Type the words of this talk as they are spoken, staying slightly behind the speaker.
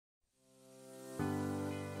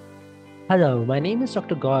Hello, my name is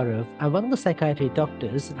Dr. Gaurav. I'm one of the psychiatry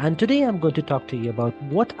doctors, and today I'm going to talk to you about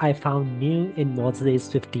what I found new in Maudsley's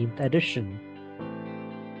 15th edition.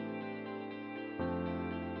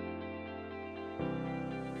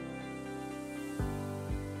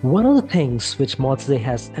 One of the things which Maudsley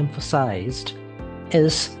has emphasized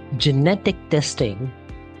is genetic testing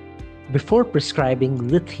before prescribing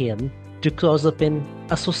lithium to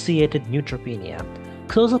clozapine-associated neutropenia.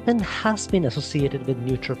 Clozapine has been associated with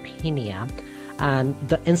neutropenia, and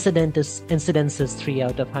the incidence is 3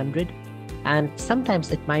 out of 100. And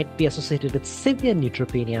sometimes it might be associated with severe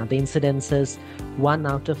neutropenia. The incidence is 1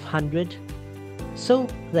 out of 100. So,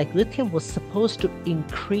 lithium was supposed to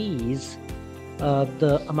increase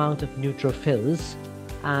the amount of neutrophils,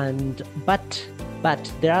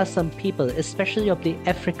 but there are some people, especially of the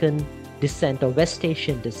African descent or West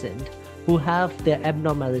Asian descent, who have their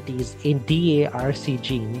abnormalities in DARC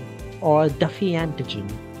gene or Duffy antigen.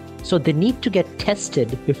 So they need to get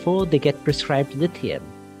tested before they get prescribed lithium.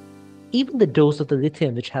 Even the dose of the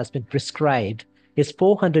lithium which has been prescribed is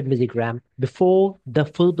 400 milligram before the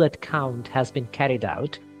full blood count has been carried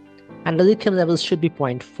out, and the lithium levels should be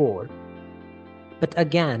 0.4. But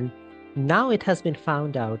again, now it has been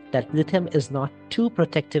found out that lithium is not too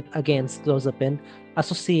protective against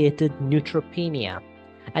clozapine-associated neutropenia.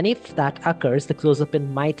 And if that occurs, the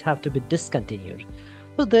clozapine might have to be discontinued.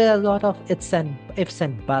 So there are a lot of ifs and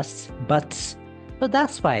buts. So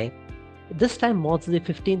that's why this time Maudsley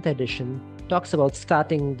 15th edition talks about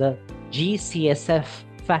starting the GCSF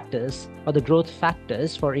factors or the growth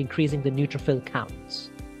factors for increasing the neutrophil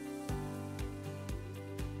counts.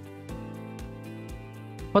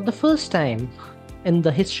 For the first time in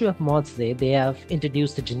the history of Maudsley, they have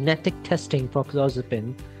introduced the genetic testing for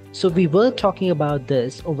clozapine. So we were talking about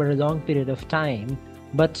this over a long period of time,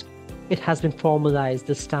 but it has been formalized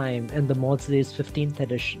this time in the Maudsley's 15th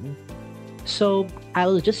edition. So I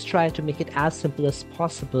will just try to make it as simple as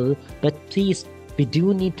possible, but please, we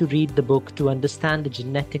do need to read the book to understand the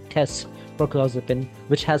genetic test for clozapine,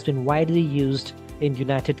 which has been widely used in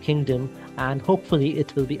United Kingdom, and hopefully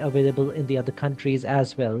it will be available in the other countries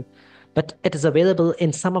as well. But it is available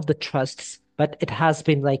in some of the trusts, but it has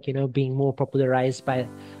been being more popularized by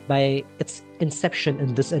its inception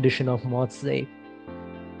in this edition of Maudsley.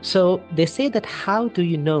 So they say that how do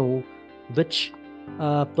you know which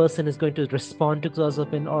person is going to respond to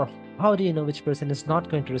clozapine, or how do you know which person is not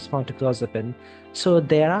going to respond to clozapine? So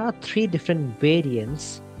there are 3 different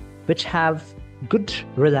variants which have good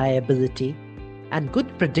reliability and good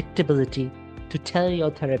predictability to tell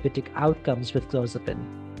your therapeutic outcomes with clozapine.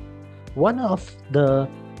 One of the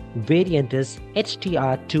variant is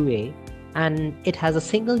HTR2A, and it has a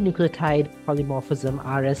single nucleotide polymorphism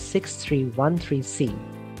RS6313C.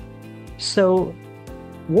 So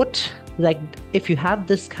if you have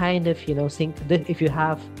this kind of if you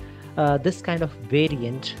have this kind of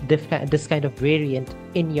variant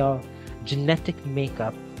in your genetic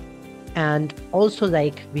makeup, and also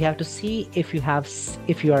we have to see if you are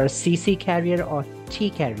a CC carrier or T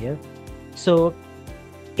carrier. So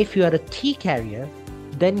if you are a T carrier,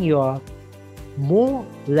 then you are more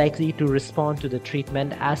likely to respond to the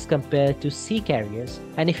treatment as compared to C carriers.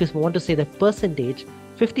 And if you want to say the percentage,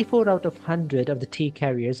 54 out of 100 of the T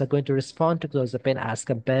carriers are going to respond to clozapine as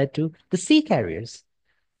compared to the C carriers.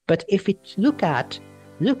 But if we look at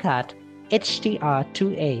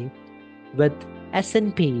HTR2A with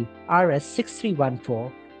SNP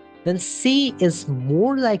RS6314, then C is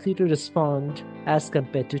more likely to respond as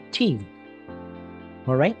compared to T.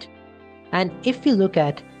 All right? And if we look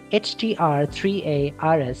at HTR3A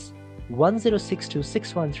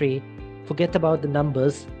RS1062613, forget about the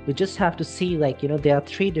numbers, we just have to see there are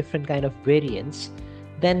 3 different kind of variants,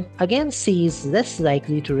 then again C is less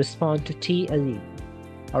likely to respond to T allele.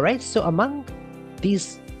 All right? So among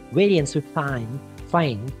these variants, we find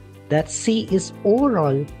that C is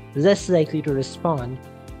overall less likely to respond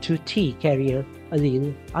to T carrier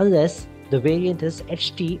allele unless the variant is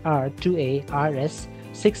HTR2A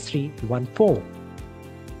RS6314.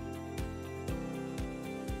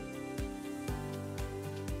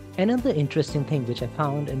 Another interesting thing which I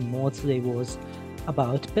found in Maudsley was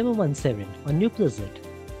about pimavanserin or Nuplazid.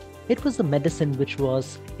 It was a medicine which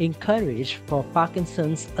was encouraged for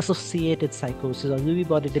Parkinson's associated psychosis or Lewy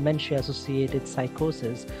body dementia associated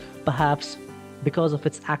psychosis, perhaps because of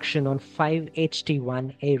its action on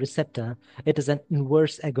 5-HT1A receptor. It is an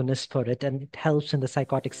inverse agonist for it, and it helps in the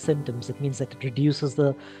psychotic symptoms. It means that it reduces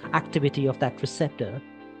the activity of that receptor.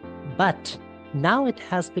 But now it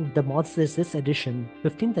has been, the Maudsley's this edition,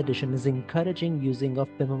 15th edition, is encouraging using of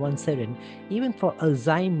pimavanserin even for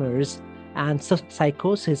Alzheimer's and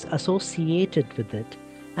psychosis associated with it.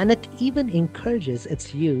 And it even encourages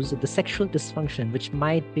its use of the sexual dysfunction which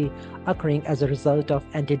might be occurring as a result of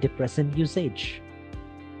antidepressant usage.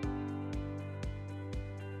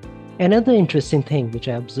 Another interesting thing which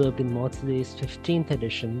I observed in Maudsley's 15th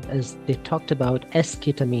edition is they talked about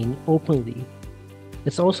esketamine openly.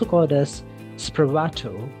 It's also called as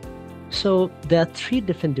Spravato. So there are three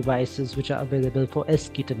different devices which are available for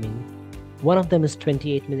esketamine. One of them is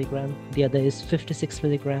 28 milligram, the other is 56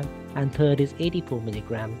 milligram, and third is 84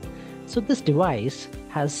 milligram. So this device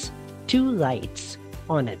has two lights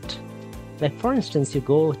on it. Like for instance, you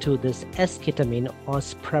go to this esketamine or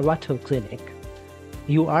Spravato clinic.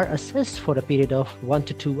 You are assessed for a period of 1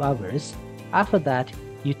 to 2 hours. After that,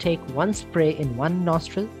 you take one spray in one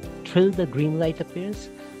nostril till the green light appears.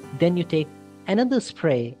 Then you take another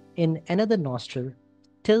spray in another nostril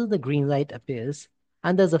till the green light appears.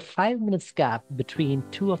 And there's a 5 minutes gap between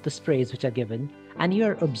two of the sprays which are given, and you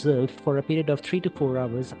are observed for a period of 3 to 4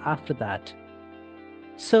 hours after that.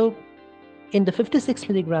 So in the 56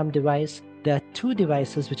 milligram device, there are two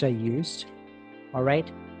devices which are used, all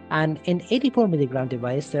right? And in 84 milligram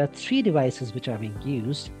device, there are three devices which are being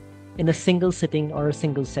used in a single sitting or a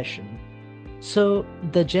single session. So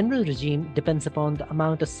the general regime depends upon the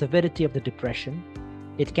amount of severity of the depression.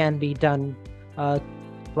 It can be done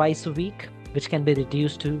twice a week, which can be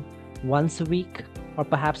reduced to once a week, or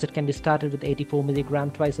perhaps it can be started with 84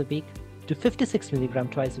 milligram twice a week to 56 milligram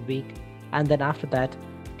twice a week, and then after that,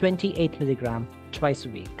 28 milligram twice a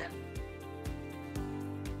week.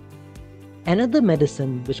 Another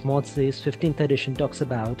medicine which Maudsley's 15th edition talks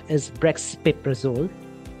about is Brexitzole.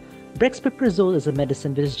 Brexitzole is a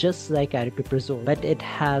medicine which is just like aripiprazole, but it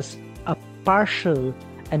has a partial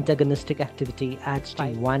antagonistic activity at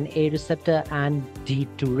D1A receptor and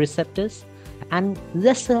D2 receptors, and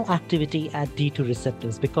lesser activity at D2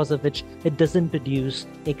 receptors, because of which it doesn't produce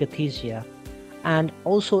akathisia. And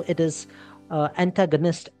also it is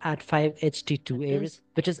antagonist at 5-HT2A,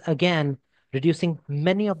 which is again reducing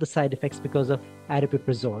many of the side effects because of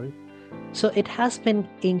aripiprazole. So it has been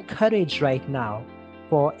encouraged right now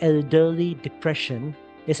for elderly depression,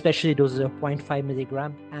 especially doses of 0.5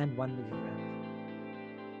 milligram and 1 milligram.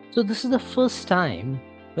 So this is the first time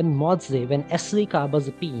when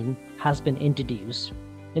Carbazopine has been introduced.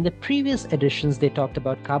 In the previous editions, they talked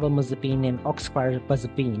about carbamazepine and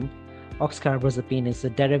oxcarbazepine. Oxcarbazepine is a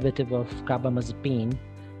derivative of carbamazepine.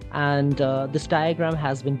 And this diagram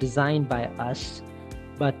has been designed by us,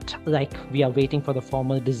 but like we are waiting for the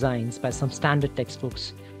formal designs by some standard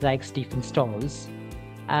textbooks like Stephen Stall's.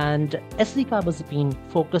 And Carbazopine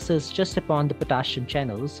focuses just upon the potassium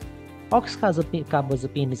channels.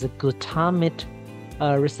 Oxcarbazepine is a glutamate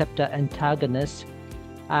receptor antagonist,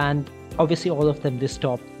 and obviously all of them, they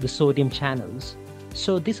stop the sodium channels.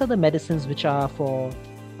 So these are the medicines which are for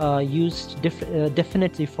used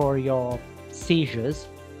definitely for your seizures,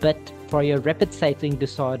 but for your rapid cycling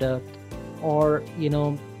disorder, or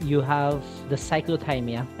you have the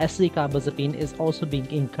cyclothymia, Carbazopine is also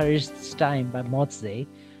being encouraged this time by Maudsley.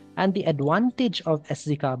 And the advantage of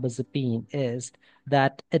Carbazopine is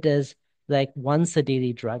that it is like once a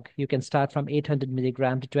daily drug. You can start from 800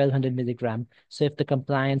 milligram to 1200 milligram. So if the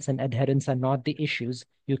compliance and adherence are not the issues,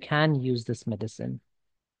 you can use this medicine.